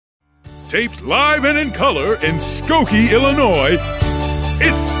Taped live and in color in Skokie, Illinois,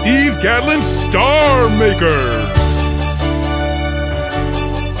 it's Steve Gadlin's Star Makers.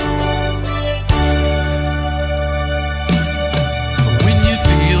 When you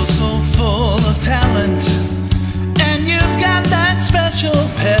feel so full of talent and you've got that special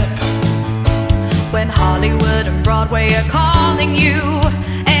pep, when Hollywood and Broadway are calling you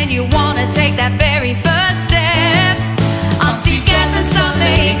and you want to take that very first step, I'm Steve Gadlin Star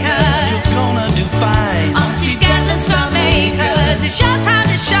Makers. you're gonna do fine. I'm Steve Gadlin Star Makers. It's your time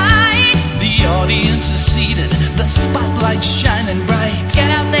to shine. The audience is seated, the spotlight's shining bright.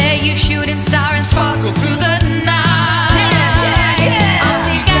 Get out there, you shooting star, and sparkle through the night. Yeah. I'm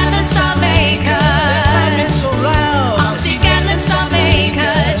Steve Gadlin Star Makers. It's so loud. I'm Steve Gadlin Star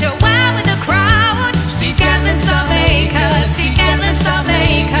Makers. You're wild with the crowd. Steve Gadlin Star Makers. Steve Gadlin Star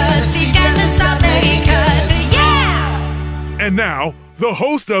Makers. Steve Gadlin Star Makers. Yeah. And now, the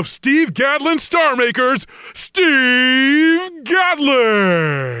host of Steve Gadlin Star Makers, Steve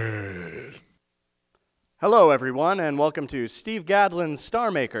Gadlin. Hello, everyone, and welcome to Steve Gadlin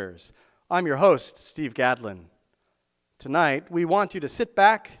Star Makers. I'm your host, Steve Gadlin. Tonight, we want you to sit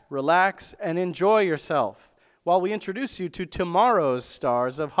back, relax, and enjoy yourself while we introduce you to tomorrow's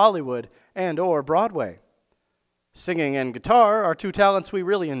stars of Hollywood and/or Broadway. Singing and guitar are two talents we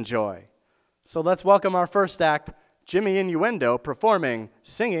really enjoy. So let's welcome our first act, Jimmy Innuendo, performing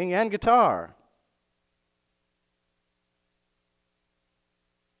singing and guitar.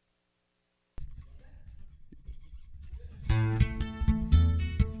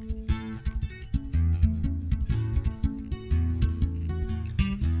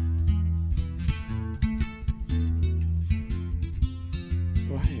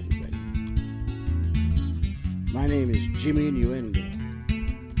 Oh, hi, everybody. My name is Jimmy Innuendo.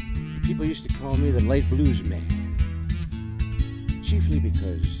 People used to call me the light blues man, chiefly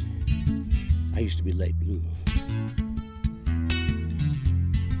because I used to be light blue.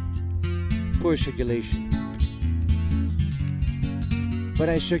 Poor circulation. But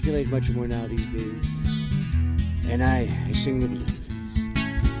I circulate much more now these days, and I sing the blues.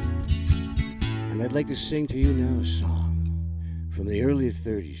 And I'd like to sing to you now a song from the early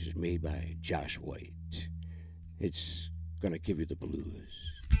 30s made by Josh White. It's gonna give you the blues.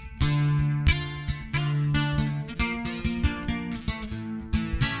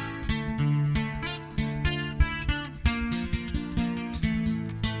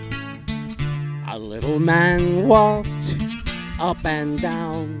 A little man walked up and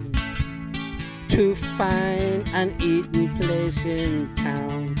down to find an eating place in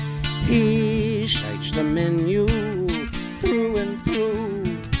town. He searched the menu through and through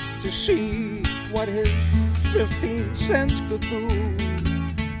to see what his 15 cents could do.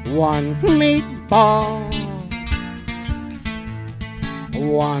 One meatball,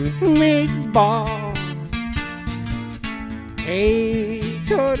 one meatball. He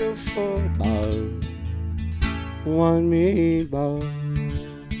could afford one meatball.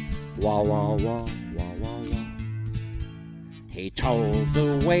 Wah, wah, wah, wah, wah, wah. He told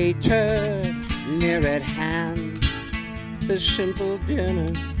the waiter near at hand the simple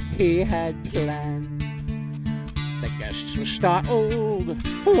dinner he had planned. The guests were startled,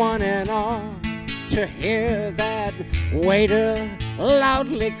 one and all, to hear that waiter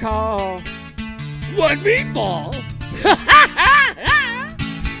loudly call, "One meatball!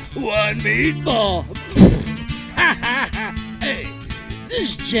 One meatball!" Hey,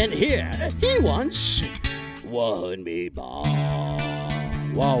 this gent here, he wants one meatball.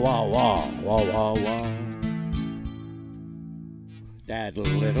 Wah, wah, wah, wah, wah, wah. That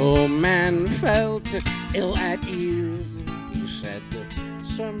little man felt ill at ease. He said,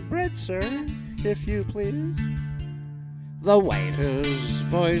 "Some bread, sir, if you please." The waiter's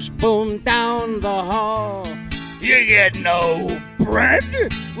voice boomed down the hall. "You get no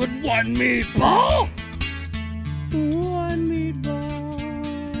bread with one meatball?" One meatball,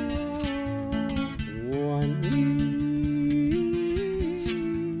 one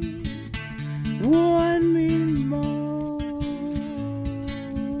meatball.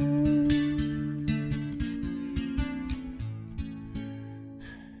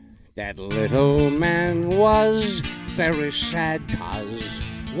 That little man was very sad, 'cause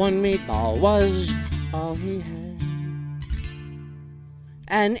one meatball was all he had.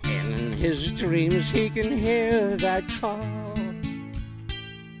 And in his dreams he can hear that call,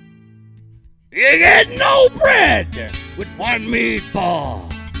 "You get no bread with one meatball."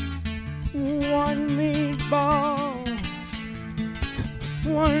 One meatball,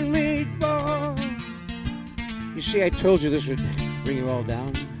 one meatball. You see, I told you this would bring you all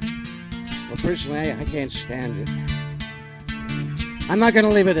down. Well, personally, I can't stand it. I'm not going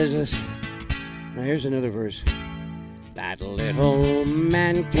to leave it as this. Now here's another verse. That little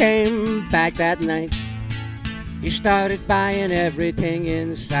man came back that night. He started buying everything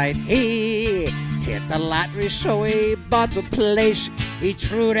in sight. He hit the lottery, so he bought the place. He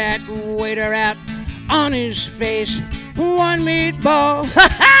threw that waiter out on his face. One meatball,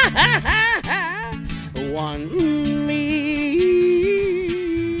 one meatball.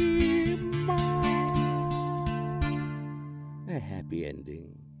 A happy ending.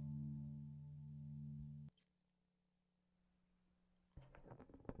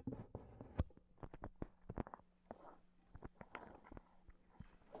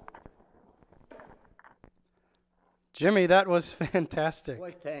 Jimmy, that was fantastic.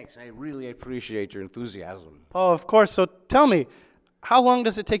 Boy, thanks. I really appreciate your enthusiasm. Oh, of course. So tell me, how long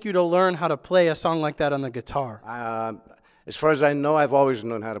does it take you to learn how to play a song like that on the guitar? As far as I know, I've always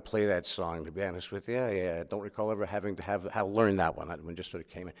known how to play that song, to be honest with you. I don't recall ever having to have learned that one. That one just sort of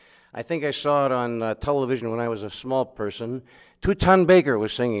came in. I think I saw it on television when I was a small person. Two-Ton Baker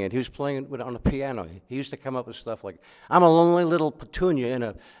was singing it. He was playing it on a piano. He used to come up with stuff like, I'm a lonely little petunia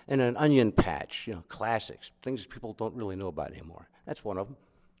in an onion patch, you know, classics, things people don't really know about anymore. That's one of them.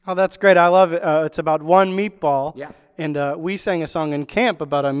 Oh, that's great. I love it. It's about one meatball. Yeah. And we sang a song in camp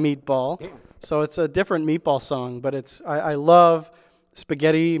about a meatball. Yeah. So it's a different meatball song, but I love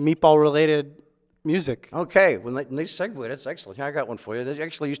spaghetti, meatball-related music. Okay, when they segue, that's excellent. Here, I got one for you. This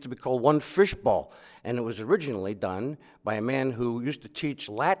actually used to be called One Fishball, and it was originally done by a man who used to teach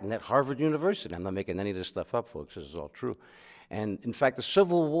Latin at Harvard University. I'm not making any of this stuff up, folks. This is all true. And, in fact, the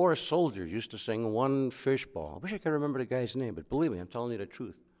Civil War soldiers used to sing One Fishball. I wish I could remember the guy's name, but believe me, I'm telling you the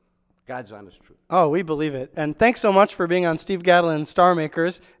truth. God's honest truth. Oh, we believe it. And thanks so much for being on Steve Gadlin's Star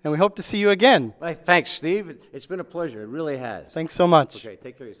Makers, and we hope to see you again. Hey, thanks, Steve. It's been a pleasure. It really has. Thanks so much. Okay,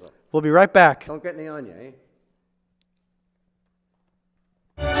 take care of yourself. We'll be right back. Don't get any on you,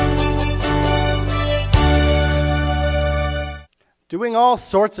 eh? Doing all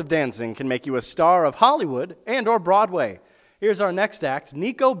sorts of dancing can make you a star of Hollywood and or Broadway. Here's our next act,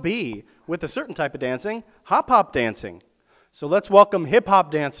 Nikko B, with a certain type of dancing, hop-hop dancing. So let's welcome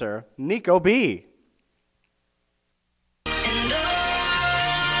hip-hop dancer, Nikko B.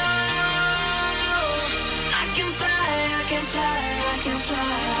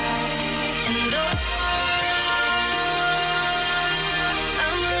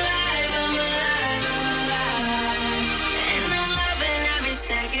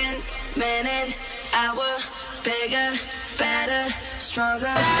 Minute, hour, bigger, better,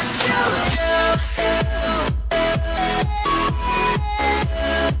 stronger.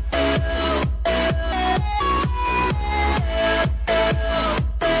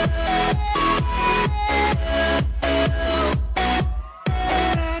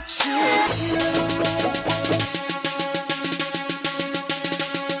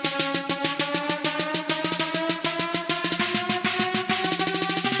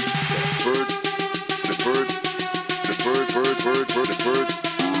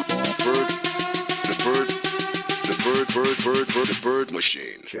 Bird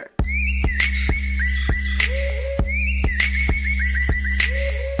machine. Check.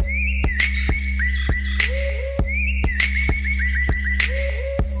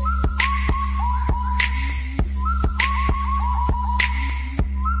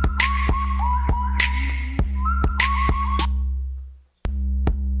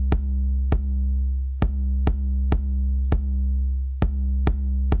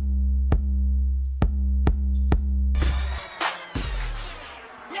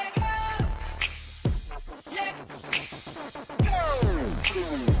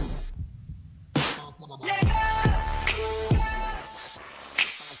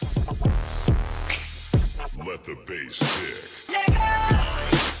 Let the bass kick.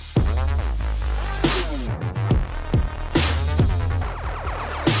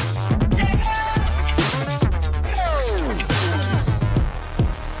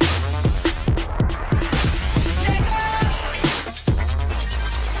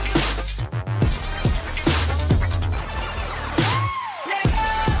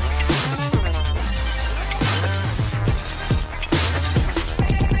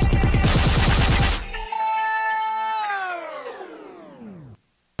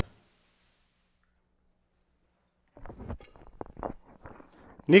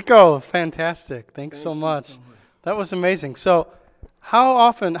 Nikko, fantastic. Thanks so much. That was amazing. So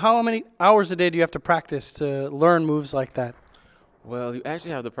how many hours a day do you have to practice to learn moves like that? Well, you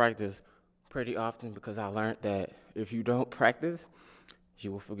actually have to practice pretty often because I learned that if you don't practice,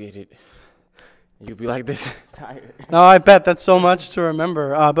 you will forget it. You'll be like this tired. No, I bet that's so much to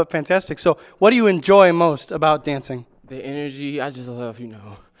remember, but fantastic. So what do you enjoy most about dancing? The energy, I just love,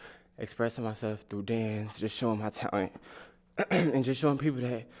 expressing myself through dance, just showing my talent, and just showing people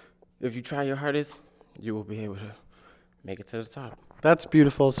that if you try your hardest, you will be able to make it to the top. That's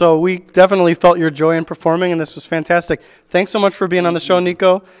beautiful. So we definitely felt your joy in performing, and this was fantastic. Thanks so much for being on the show,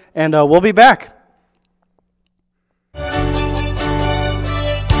 Nikko, and we'll be back.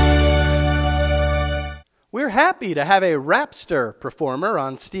 We're happy to have a rapster performer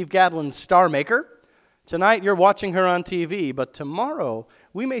on Steve Gadlin's Star Maker. Tonight you're watching her on TV, but tomorrow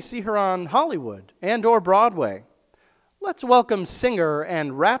we may see her on Hollywood and or Broadway. Let's welcome singer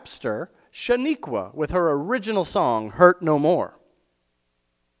and rapster Cha Nequa with her original song, Hurt No More.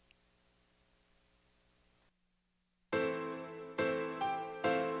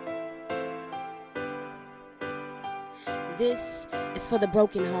 This is for the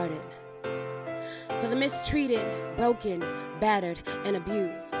brokenhearted, for the mistreated, broken, battered, and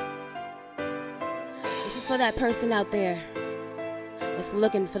abused. This is for that person out there that's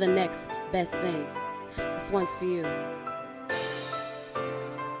looking for the next best thing. This one's for you.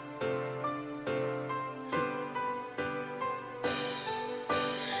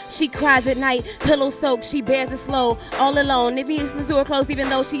 She cries at night, pillow soaked, she bears it slow, all alone. If you listen to her close, even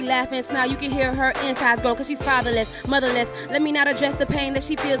though she laugh and smile, you can hear her insides grow, cause she's fatherless, motherless. Let me not address the pain that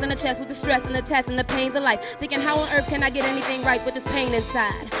she feels in the chest with the stress and the test and the pains of life. Thinking, how on earth can I get anything right with this pain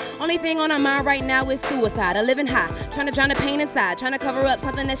inside? Only thing on her mind right now is suicide, a living high, trying to drown the pain inside, trying to cover up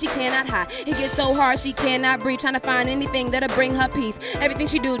something that she cannot hide. It gets so hard she cannot breathe, trying to find anything that'll bring her peace. Everything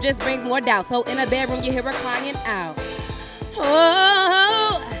she do just brings more doubt, so in her bedroom you hear her crying out.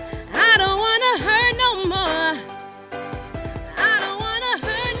 Oh, I don't wanna hurt no more. I don't wanna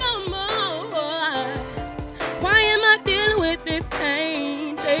hurt no more. Why am I dealing with this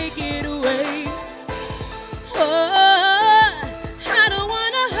pain? Take it away. Oh, I don't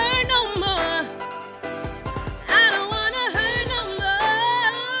wanna hurt no more. I don't wanna hurt no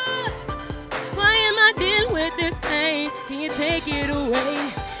more. Why am I dealing with this pain? Can you take it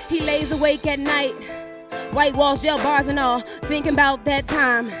away? He lays awake at night, white walls, jail bars and all, thinking about that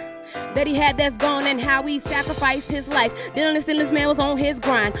time that he had that's gone and how he sacrificed his life. Then this man was on his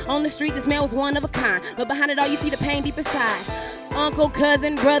grind. On the street, this man was one of a kind. But behind it all, you see the pain deep inside. Uncle,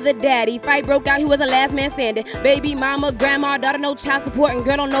 cousin, brother, daddy. Fight broke out, he was the last man standing. Baby, mama, grandma, daughter, no child support, and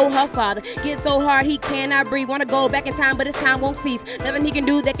girl don't know her father. Get so hard, he cannot breathe. Wanna go back in time, but his time won't cease. Nothing he can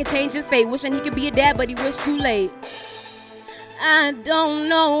do that can change his fate. Wishing he could be a dad, but he wished too late. I don't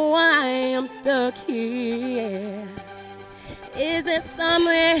know why I'm stuck here. Is it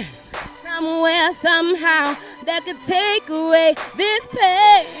somewhere, somehow that could take away this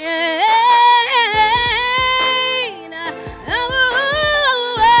pain? Oh,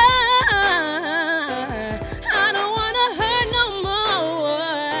 I don't wanna hurt no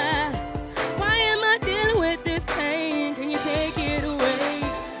more. Why am I dealing with this pain? Can you take it away?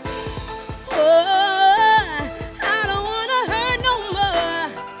 Oh, I don't wanna hurt no more.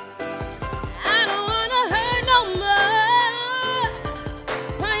 I don't wanna hurt no more.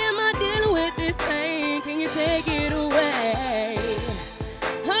 Why am I dealing with this pain? Can you take it away?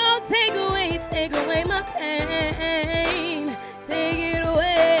 Oh, take away my pain. Take it away.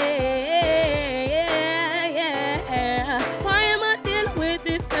 Yeah. Why am I dealing with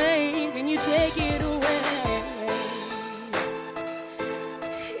this pain? Can you take it away?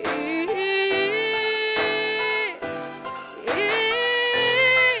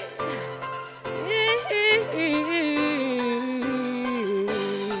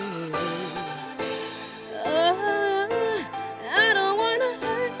 I don't wanna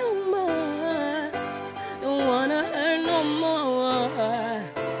hurt no more. Don't wanna hurt no more.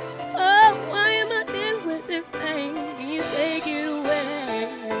 Oh, why am I dealing with this pain? Can you take it away?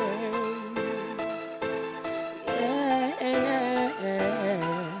 Yeah.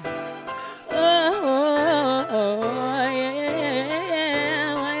 Oh,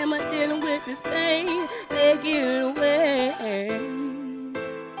 yeah. Why am I dealing with this pain? Take it away.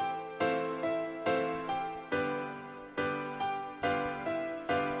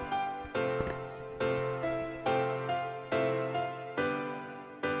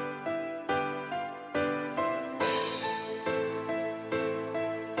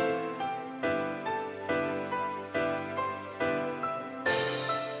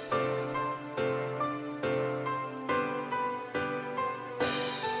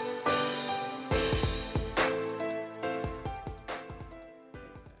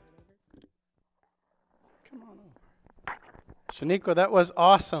 Cha Nequa, that was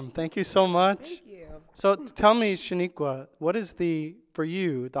awesome. Thank you so much. Thank you. So tell me, Cha Nequa, what is for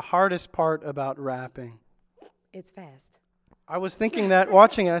you, the hardest part about rapping? It's fast. I was thinking that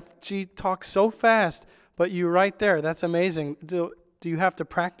watching it, she talks so fast, but you right there, that's amazing. do you have to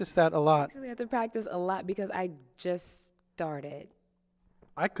practice that a lot? Actually, I have to practice a lot because I just started.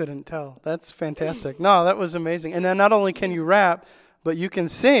 I couldn't tell. That's fantastic. No, that was amazing. And then not only can you rap, but you can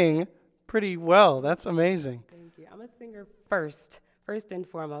sing pretty well. That's amazing. Thank you. I'm a singer first and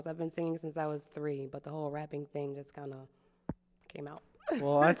foremost. I've been singing since I was 3, but the whole rapping thing just kind of came out.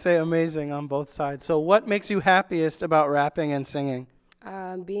 Well, I'd say amazing on both sides. So what makes you happiest about rapping and singing?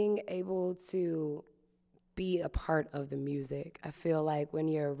 Being able to be a part of the music. I feel like when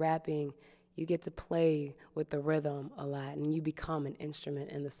you're rapping, you get to play with the rhythm a lot, and you become an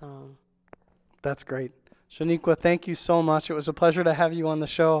instrument in the song. That's great. Cha Nequa, thank you so much. It was a pleasure to have you on the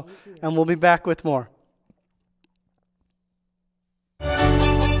show, and we'll be back with more.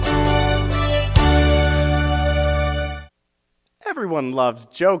 Everyone loves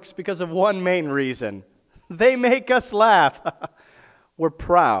jokes because of one main reason. They make us laugh. We're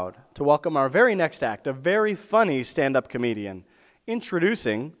proud to welcome our very next act, a very funny stand-up comedian.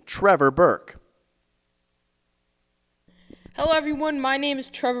 Introducing Trevor Burke. Hello everyone, my name is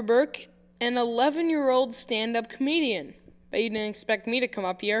Trevor Burke, an 11-year-old stand-up comedian. Bet you didn't expect me to come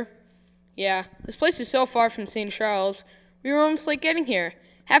up here. Yeah, this place is so far from St. Charles, we were almost late getting here.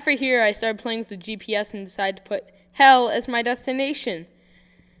 Halfway here, I started playing with the GPS and decided to put hell as my destination.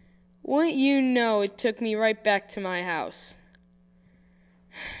 Wouldn't you know, it took me right back to my house.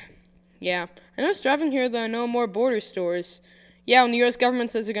 Yeah, I noticed driving here there are no more border stores. Yeah, when the U.S. government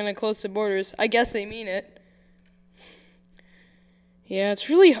says they're going to close the borders, I guess they mean it. Yeah, it's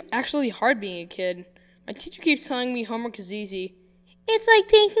really actually hard being a kid. My teacher keeps telling me homework is easy. It's like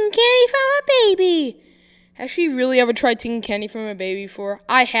taking candy from a baby. Has she really ever tried taking candy from a baby before?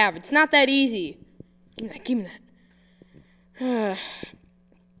 I have. It's not that easy. Give me that.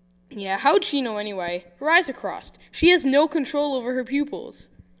 Yeah, how'd she know anyway? Her eyes are crossed. She has no control over her pupils.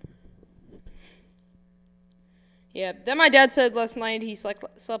 Yeah, then my dad said last night he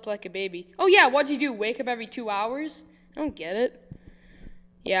slept like a baby. Oh yeah, what'd you do, wake up every 2 hours? I don't get it.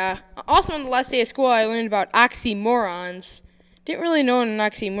 Yeah, also on the last day of school I learned about oxymorons. Didn't really know what an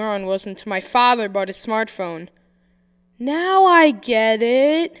oxymoron was until my father bought a smartphone. Now I get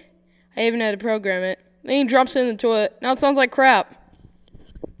it. I even had to program it. Then he drops it in the toilet. Now it sounds like crap.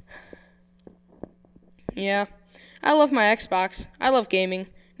 Yeah, I love my Xbox. I love gaming.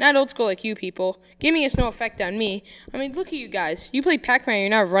 Not old school like you people. Gaming has no effect on me. I mean, look at you guys. You play Pac-Man, you're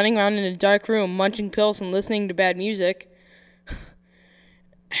not running around in a dark room, munching pills and listening to bad music.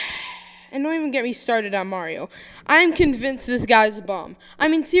 And don't even get me started on Mario. I'm convinced this guy's a bum. I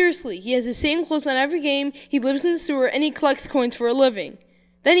mean, seriously, he has the same clothes on every game, he lives in the sewer, and he collects coins for a living.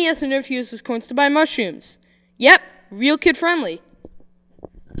 Then he has the nerve to use his coins to buy mushrooms. Yep, real kid-friendly.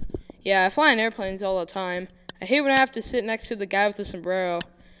 Yeah, I fly in airplanes all the time. I hate when I have to sit next to the guy with the sombrero.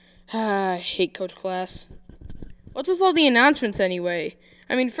 I hate coach class. What's with all the announcements anyway?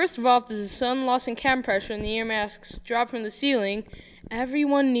 I mean, first of all, if there's a sudden loss in cabin pressure and the air masks drop from the ceiling,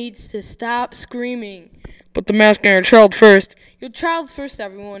 everyone needs to stop screaming. Put the mask on your child first. Your child first,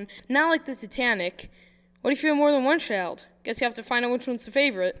 everyone. Not like the Titanic. What if you have more than one child? Guess you have to find out which one's the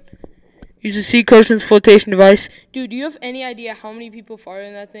favorite. Use the sea cushion's flotation device. Dude, do you have any idea how many people farted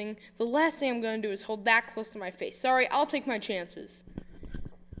in that thing? The last thing I'm going to do is hold that close to my face. Sorry, I'll take my chances.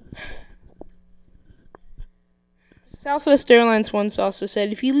 Southwest Airlines once also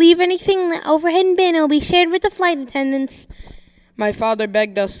said, if you leave anything in the overhead bin, it'll be shared with the flight attendants. My father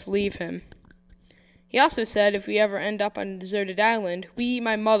begged us to leave him. He also said if we ever end up on a deserted island, we eat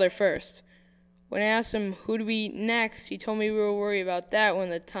my mother first. When I asked him who to eat next, he told me we will worry about that when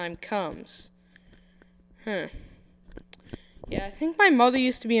the time comes. Yeah, I think my mother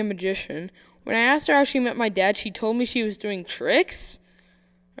used to be a magician. When I asked her how she met my dad, she told me she was doing tricks.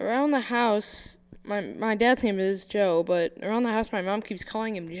 Around the house, my dad's name is Joe, but around the house my mom keeps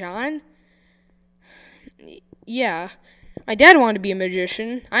calling him John. Yeah, my dad wanted to be a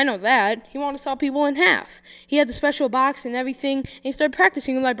magician. I know that. He wanted to saw people in half. He had the special box and everything, and he started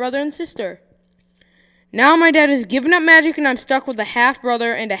practicing with my brother and sister. Now my dad has given up magic and I'm stuck with a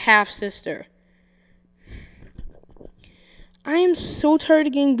half-brother and a half-sister. I am so tired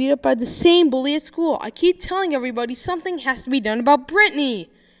of getting beat up by the same bully at school. I keep telling everybody something has to be done about Brittany.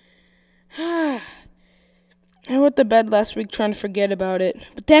 I went to bed last week trying to forget about it,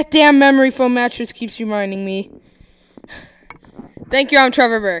 but that damn memory foam mattress keeps reminding me. Thank you, I'm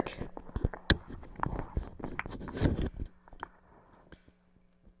Trevor Burke.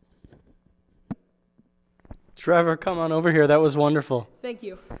 Trevor, come on over here. That was wonderful. Thank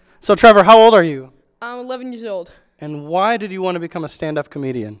you. So, Trevor, how old are you? I'm 11 years old. And why did you want to become a stand-up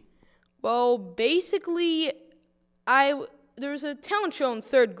comedian? Well, basically, I there was a talent show in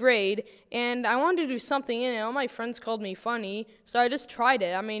 3rd grade, and I wanted to do something in it. All my friends called me funny, so I just tried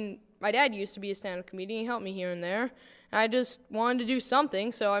it. I mean, my dad used to be a stand-up comedian. He helped me here and there. I just wanted to do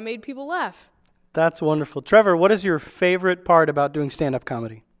something, so I made people laugh. That's wonderful. Trevor, what is your favorite part about doing stand-up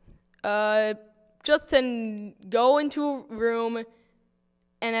comedy? Just to go into a room,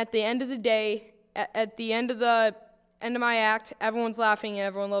 and at the end of the day, at the end of my act, everyone's laughing and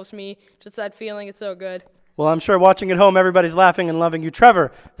everyone loves me. Just that feeling, it's so good. Well, I'm sure watching at home, everybody's laughing and loving you.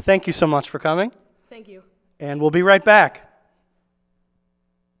 Trevor, thank you so much for coming. Thank you. And we'll be right back.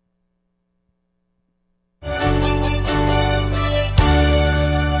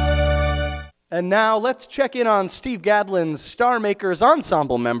 And now let's check in on Steve Gadlin's Star Makers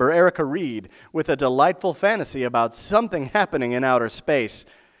ensemble member, Erica Reed, with a delightful fantasy about something happening in outer space.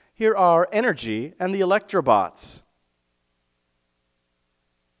 Here are ENRG and the Electrobots.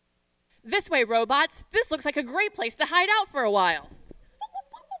 This way, robots. This looks like a great place to hide out for a while.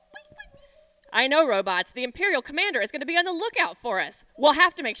 I know, robots. The Imperial Commander is going to be on the lookout for us. We'll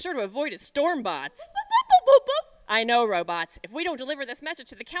have to make sure to avoid his stormbots. I know, robots. If we don't deliver this message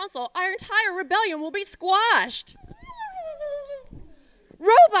to the Council, our entire rebellion will be squashed.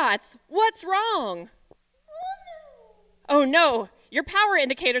 Robots, what's wrong? Oh no, your power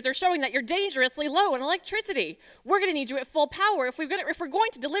indicators are showing that you're dangerously low in electricity. We're going to need you at full power if we're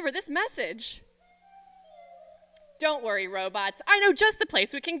going to deliver this message. Don't worry, robots. I know just the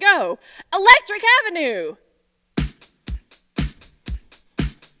place we can go. Electric Avenue!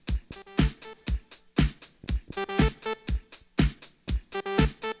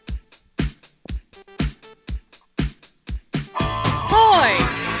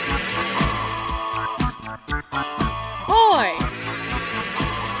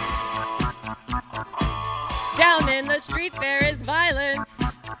 Street there is violence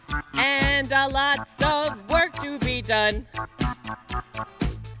and lots of work to be done.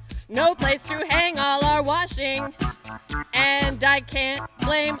 No place to hang all our washing, and I can't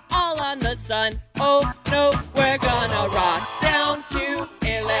blame all on the sun. Oh no, we're gonna rock down to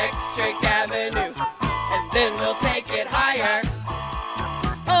Electric Avenue, and then we'll take it higher.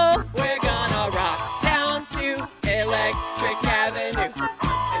 Oh, we're gonna rock down to Electric Avenue,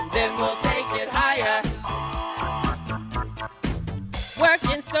 and then we'll take it higher.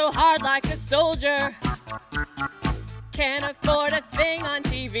 Working so hard like a soldier, can't afford a thing on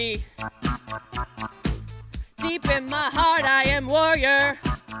TV. Deep in my heart I am warrior,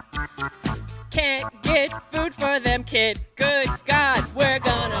 can't get food for them, kid. Good God, we're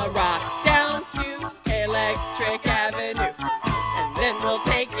gonna rock down to Electric Avenue, and then we'll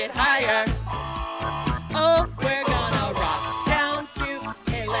take it higher. Oh, we're gonna rock down to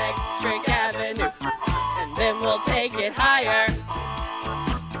Electric Avenue, and then we'll take it higher.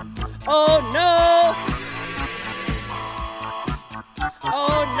 Oh no!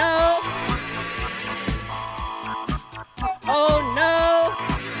 Oh no! Oh no!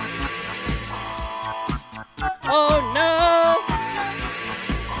 Oh no!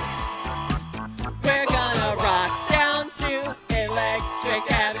 We're gonna rock down to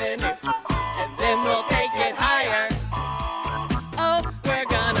Electric Avenue, and then we'll take it higher. Oh, we're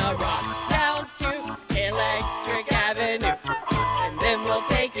gonna rock down to Electric Avenue, and then we'll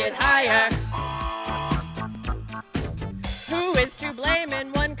take it higher. Who is to blame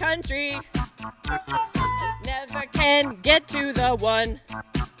in one country? Never can get to the one.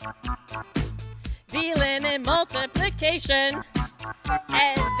 Dealing in multiplication,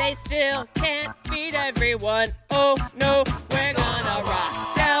 and they still can't feed everyone. Oh no, we're gonna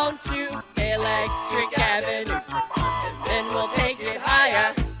rock down to Electric Avenue, and then we'll take it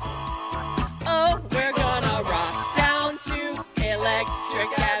higher. Oh, we're gonna rock down to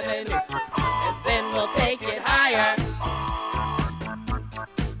Electric Avenue, and then we'll take it higher.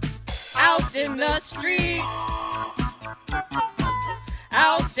 Out in the streets,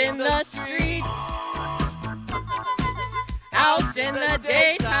 out in the streets, out in the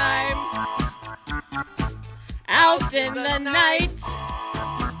daytime, out in the night.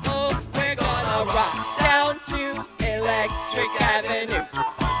 Oh, we're gonna rock down to Electric Avenue,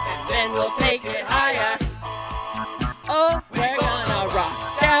 and then we'll take it higher. Oh, we're gonna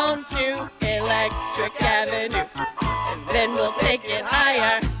rock down to Electric Avenue, and then we'll take it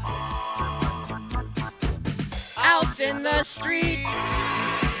higher. Out in the streets,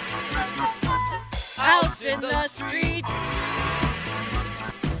 out in the streets,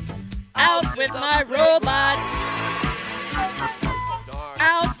 out with my robots,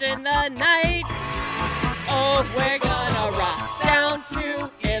 out in the night. Oh, we're gonna rock down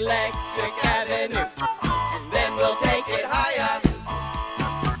to Electric Avenue, and then we'll take it higher.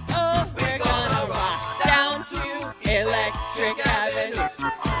 Oh, we're gonna rock down to Electric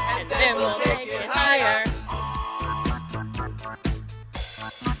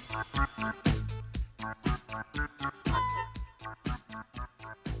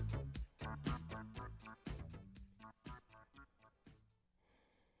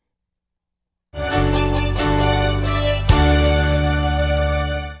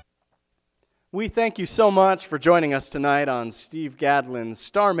We thank you so much for joining us tonight on Steve Gadlin's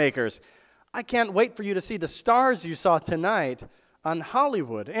Star Makers. I can't wait for you to see the stars you saw tonight on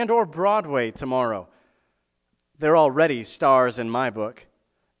Hollywood and or Broadway tomorrow. They're already stars in my book.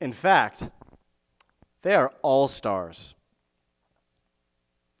 In fact, they are all stars.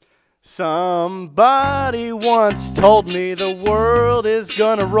 Somebody once told me the world is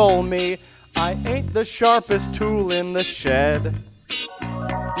gonna roll me. I ain't the sharpest tool in the shed.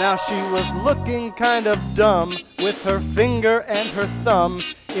 Now she was looking kind of dumb with her finger and her thumb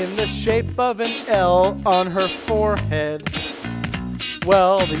in the shape of an L on her forehead.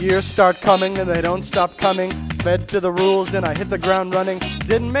 Well, the years start coming and they don't stop coming. Fed to the rules and I hit the ground running.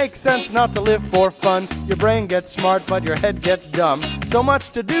 Didn't make sense not to live for fun. Your brain gets smart but your head gets dumb. So much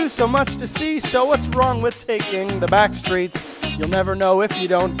to do, so much to see. So what's wrong with taking the back streets? You'll never know if you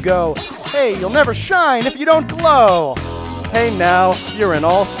don't go. Hey, you'll never shine if you don't glow. Hey now, you're an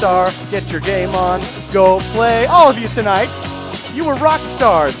all-star, get your game on, go play. All of you tonight, you were rock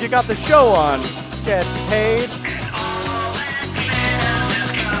stars, you got the show on, get paid.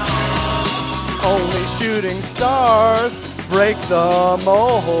 Only shooting stars break the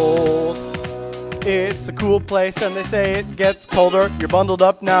mold. It's a cool place and they say it gets colder. You're bundled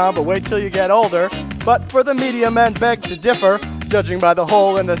up now, but wait till you get older. But for the media men beg to differ. Judging by the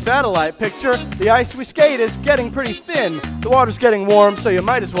hole in the satellite picture, the ice we skate is getting pretty thin. The water's getting warm, so you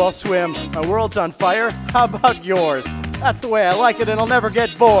might as well swim. My world's on fire, how about yours? That's the way I like it and I'll never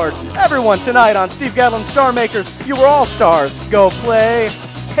get bored. Everyone tonight on Steve Gadlin's Star Makers, you were all stars. Go play.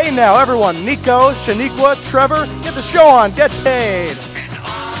 Hey now, everyone, Nikko, Cha Nequa, Trevor, get the show on, get paid.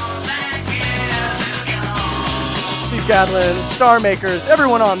 Steve Gadlin, Star Makers,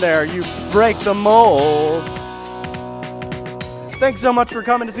 everyone on there, you break the mold. Thanks so much for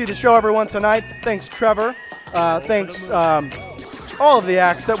coming to see the show, everyone, tonight. Thanks, Trevor. Thanks, all of the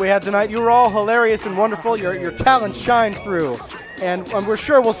acts that we had tonight. You were all hilarious and wonderful. Your talents shine through. And we're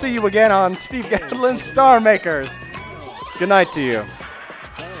sure we'll see you again on Steve Gadlin's Star Makers. Good night to you.